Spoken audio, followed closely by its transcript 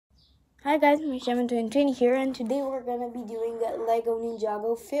Hi guys, Misha2020 here, and today we're gonna be doing a Lego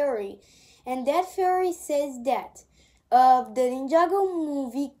Ninjago theory. And that theory says that the Ninjago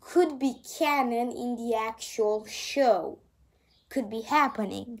movie could be canon in the actual show. Could be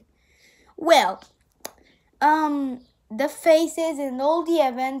happening. Well, the faces and all the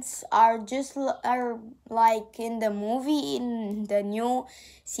events are are like in the movie in the new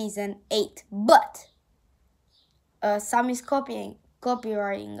season 8. But some is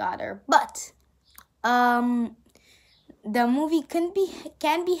copywriting other, but the movie can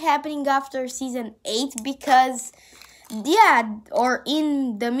be happening after season 8 because or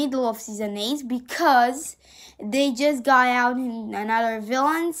in the middle of season 8 because they just got out in another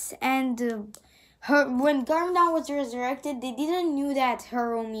villains, and when Garmadon was resurrected, they didn't knew that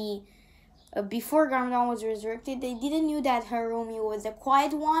Harumi before Garmadon was resurrected, they didn't knew that Harumi was a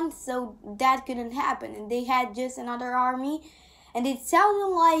quiet one, so that couldn't happen, and they had just another army, and it sounded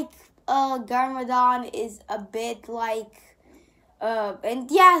like Garmadon is a bit like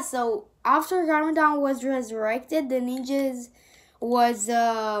so after Garmadon was resurrected, the ninjas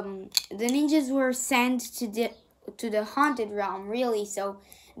were sent to the haunted realm, really, so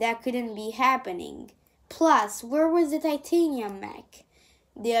that couldn't be happening. Plus, where was the titanium mech?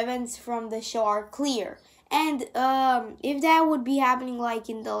 The events from the show are clear. And if that would be happening like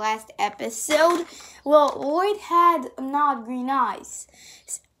in the last episode, well, Lloyd had not green eyes.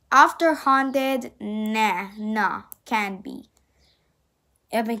 After haunted, nah, can't be.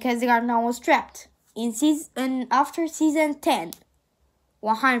 Because the Garmadon was trapped. After season 10,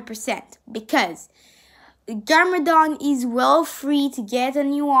 100%. Because Garmadon is well free to get a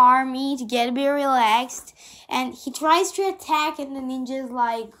new army, to get a bit relaxed, and he tries to attack, and the ninjas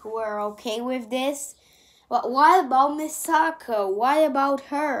we're okay with this. But what about Misako? What about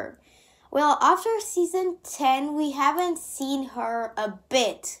her? Well, after season 10, we haven't seen her a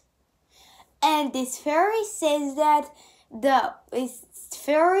bit. And this theory says that this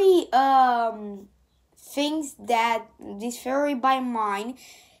theory by mine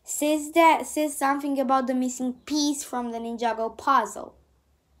says something about the missing piece from the Ninjago puzzle,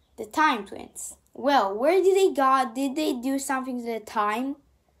 the time twins. Well, where did they go? Did they do something to the time?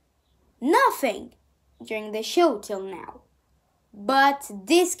 Nothing during the show till now. But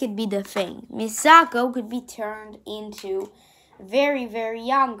this could be the thing. Misako could be turned into very, very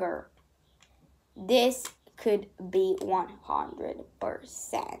younger. This could be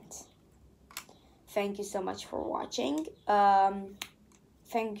 100%. Thank you so much for watching.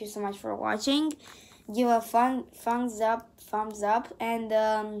 Give a thumbs up,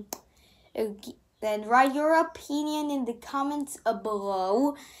 and write your opinion in the comments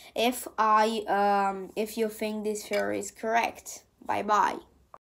below if you think this theory is correct. Bye bye.